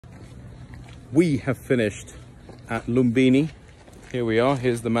We have finished at Lumbini. Here we are.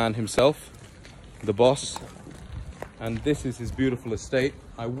 Here's the man himself, the boss. And this is his beautiful estate.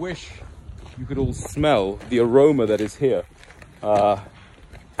 I wish you could all smell the aroma that is here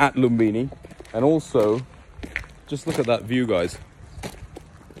at Lumbini. And also, just look at that view, guys.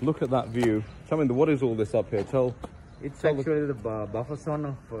 Look at that view. Chaminda, what is all this up here? It's actually the buffer zone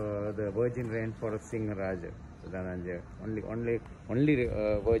of the virgin rainforest Singharaja. Only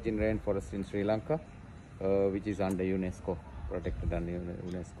virgin rainforest in Sri Lanka, which is under UNESCO, protected under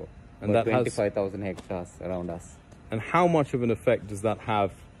UNESCO. And that 25,000 hectares around us. And how much of an effect does that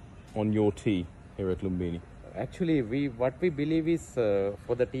have on your tea here at Lumbini? Actually, what we believe is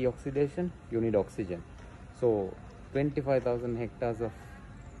for the tea oxidation, you need oxygen. So 25,000 hectares of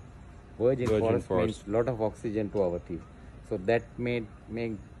virgin forest means a lot of oxygen to our tea. So that make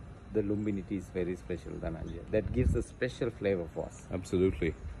the Lumbini teas very special, Dhananjay. That gives a special flavor for us.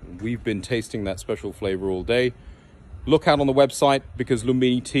 Absolutely. We've been tasting that special flavor all day. Look out on the website because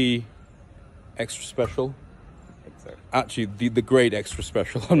Lumbini tea extra special. Exactly. Actually, the grade extra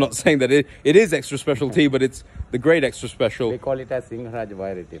special. I'm not saying that it is extra special tea, but it's the grade extra special. We call it as Singharaja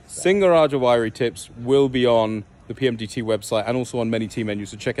Vairi tips. Singharaja Vairi tips will be on the PMDT website and also on many tea menus.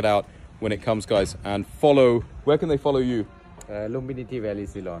 So check it out when it comes, guys. And follow. Where can they follow you? Lumbini Valley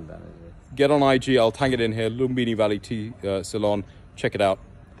Ceylon. Get on IG. I'll tag it in here. Lumbini Valley Tea Ceylon. Check it out.